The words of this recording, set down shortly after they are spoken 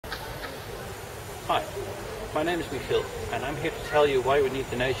Hi, my name is Michiel and I'm here to tell you why we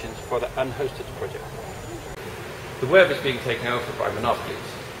need donations for the Unhosted project. The web is being taken over by monopolies.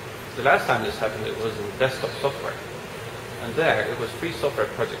 The last time this happened it was in desktop software. And there it was free software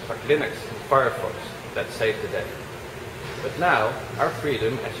projects like Linux and Firefox that saved the day. But now our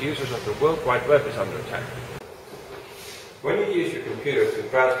freedom as users of the World Wide Web is under attack. When you use your computer to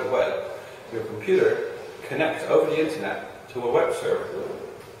browse the web, your computer connects over the internet to a web server.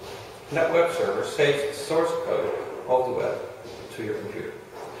 And that web server saves the source code of the web to your computer.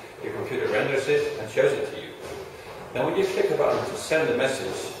 Your computer renders it and shows it to you. Now when you click a button to send a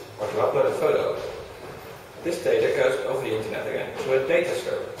message or to upload a photo, this data goes over the internet again to a data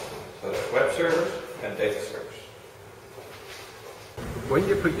server. So there's web servers and data servers. When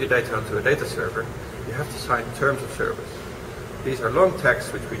you put your data onto a data server, you have to sign terms of service. These are long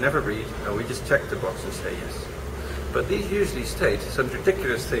texts which we never read and we just check the box and say yes. But these usually state some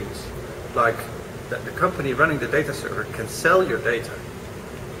ridiculous things, like that the company running the data server can sell your data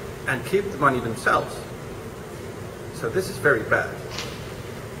and keep the money themselves. So this is very bad.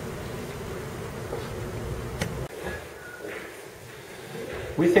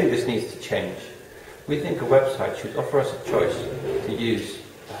 We think this needs to change. We think a website should offer us a choice to use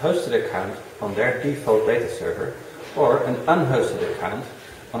a hosted account on their default data server or an unhosted account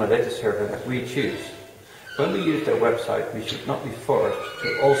on a data server that we choose. When we use their website, we should not be forced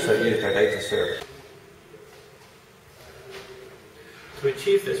to also use their data server. To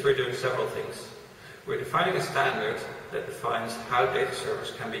achieve this, we're doing several things. We're defining a standard that defines how data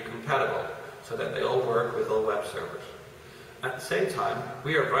servers can be compatible so that they all work with all web servers. At the same time,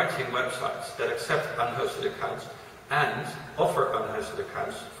 we are writing websites that accept unhosted accounts and offer unhosted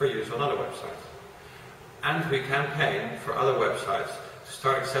accounts for use on other websites. And we campaign for other websites to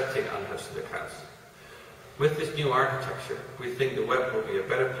start accepting unhosted accounts. With this new architecture, we think the web will be a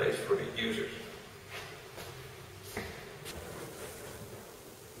better place for the users.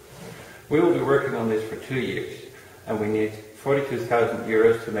 We will be working on this for 2 years, and we need 42,000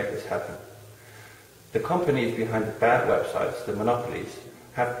 euros to make this happen. The companies behind the bad websites, the monopolies,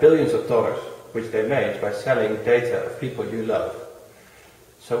 have billions of dollars, which they made by selling data of people you love.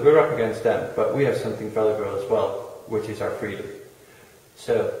 So we're up against them, but we have something valuable as well, which is our freedom.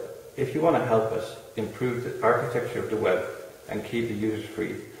 So, if you want to help us improve the architecture of the web and keep the users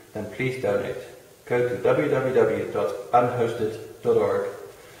free, then please donate. Go to www.unhosted.org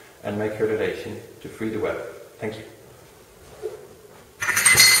and make your donation to free the web. Thank you.